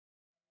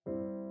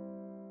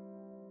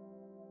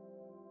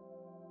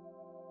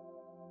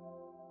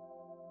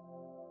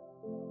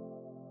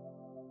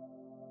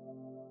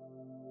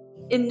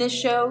in this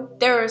show,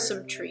 there are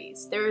some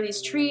trees. There are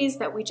these trees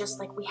that we just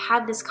like, we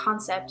had this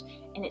concept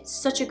and it's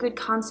such a good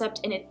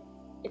concept and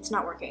it's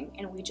not working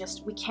and we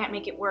can't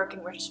make it work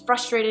and we're just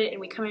frustrated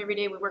and we come every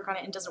day, we work on it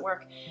and it doesn't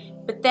work.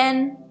 But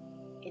then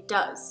it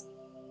does.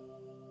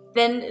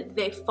 Then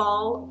they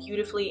fall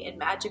beautifully and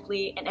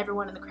magically and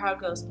everyone in the crowd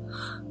goes,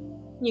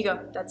 you go,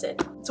 that's it.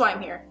 That's why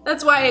I'm here.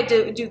 That's why I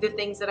do the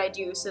things that I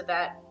do, so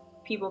that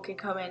people can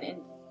come in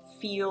and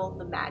feel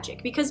the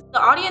magic. Because the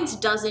audience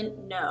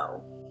doesn't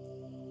know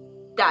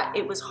that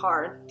it was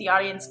hard. The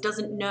audience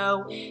doesn't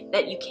know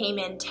that you came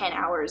in 10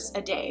 hours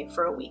a day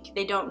for a week.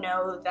 They don't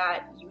know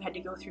that you had to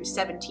go through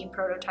 17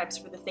 prototypes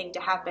for the thing to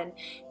happen.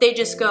 They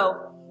just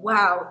go,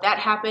 wow, that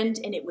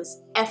happened and it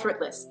was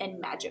effortless and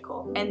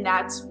magical. And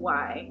that's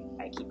why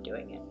I keep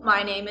doing it.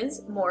 My name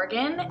is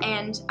Morgan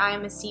and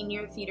I'm a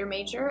senior theater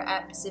major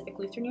at Pacific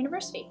Lutheran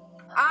University.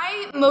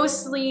 I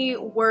mostly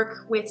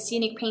work with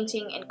scenic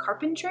painting and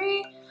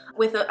carpentry.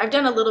 I've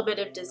done a little bit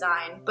of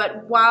design,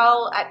 but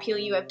while at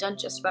PLU I've done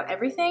just about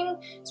everything.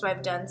 So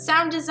I've done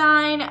sound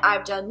design,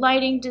 I've done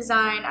lighting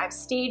design, I've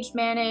stage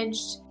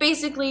managed.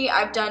 Basically,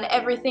 I've done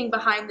everything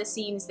behind the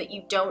scenes that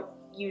you don't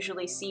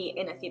usually see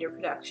in a theater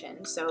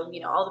production. So,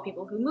 you know, all the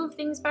people who move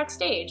things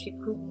backstage,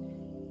 people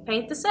who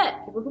paint the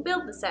set, people who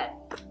build the set.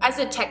 As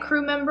a tech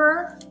crew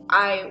member,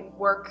 I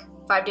work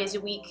 5 days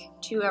a week,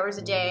 2 hours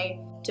a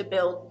day to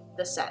build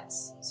the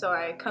sets. So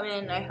I come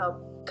in, I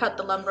help cut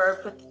the lumber,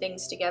 put the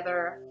things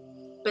together.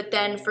 But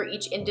then for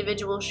each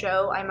individual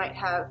show, I might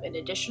have an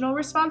additional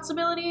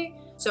responsibility.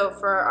 So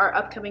for our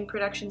upcoming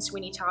production,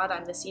 Sweeney Todd,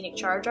 I'm the scenic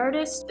charge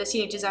artist. The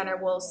scenic designer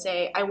will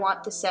say, I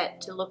want the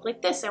set to look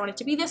like this. I want it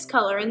to be this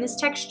color and this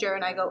texture.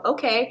 And I go,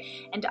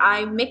 okay. And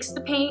I mix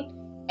the paint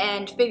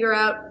and figure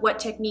out what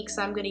techniques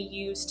I'm gonna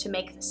use to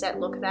make the set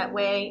look that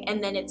way.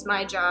 And then it's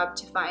my job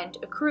to find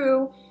a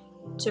crew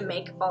to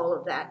make all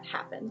of that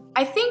happen.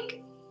 I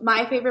think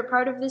my favorite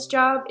part of this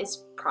job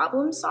is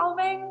problem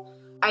solving.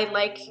 I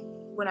like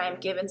when I'm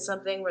given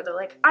something where they're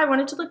like, I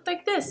want it to look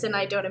like this, and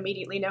I don't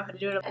immediately know how to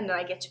do it, and then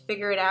I get to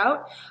figure it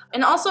out.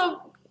 And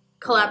also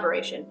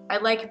collaboration. I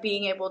like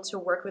being able to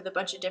work with a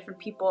bunch of different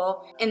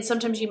people, and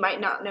sometimes you might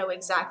not know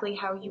exactly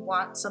how you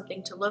want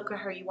something to look or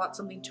how you want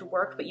something to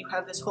work, but you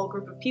have this whole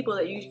group of people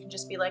that you can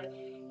just be like,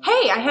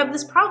 hey, I have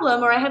this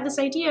problem or I have this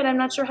idea and I'm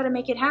not sure how to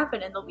make it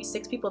happen. And there'll be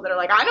 6 people that are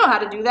like, I know how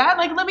to do that.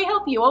 Like, let me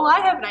help you. Oh,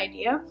 I have an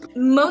idea.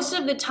 Most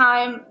of the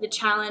time, the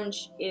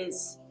challenge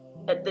is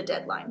at the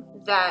deadline.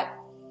 That,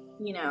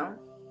 you know,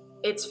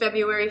 it's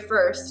February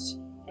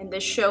 1st and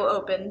this show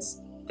opens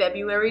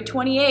February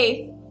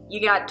 28th.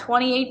 You got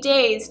 28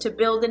 days to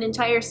build an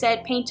entire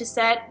set, paint a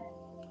set,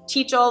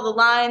 teach all the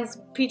lines,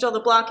 teach all the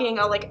blocking,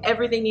 all, like,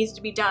 everything needs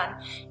to be done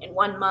in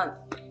 1 month.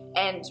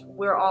 And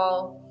we're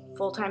all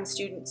full-time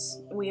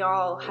students. We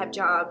all have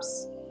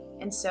jobs.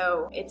 And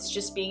so it's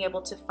just being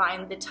able to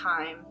find the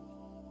time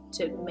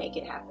to make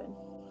it happen.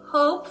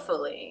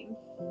 Hopefully,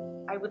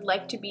 I would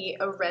like to be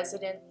a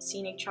resident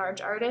scenic charge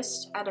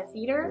artist at a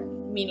theater,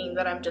 meaning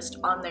that I'm just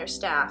on their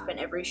staff and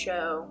every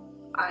show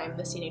I'm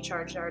the scenic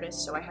charge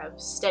artist, so I have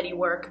steady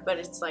work, but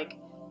it's like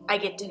I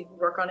get to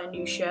work on a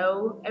new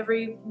show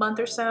every month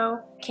or so.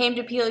 Came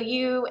to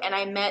PLU and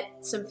I met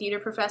some theater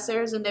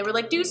professors and they were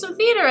like, do some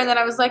theater, and then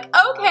I was like,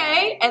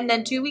 okay, and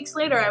then 2 weeks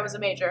later I was a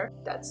major.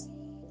 That's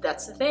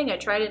the thing. I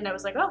tried it and I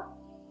was like, oh,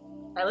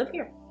 I live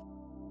here.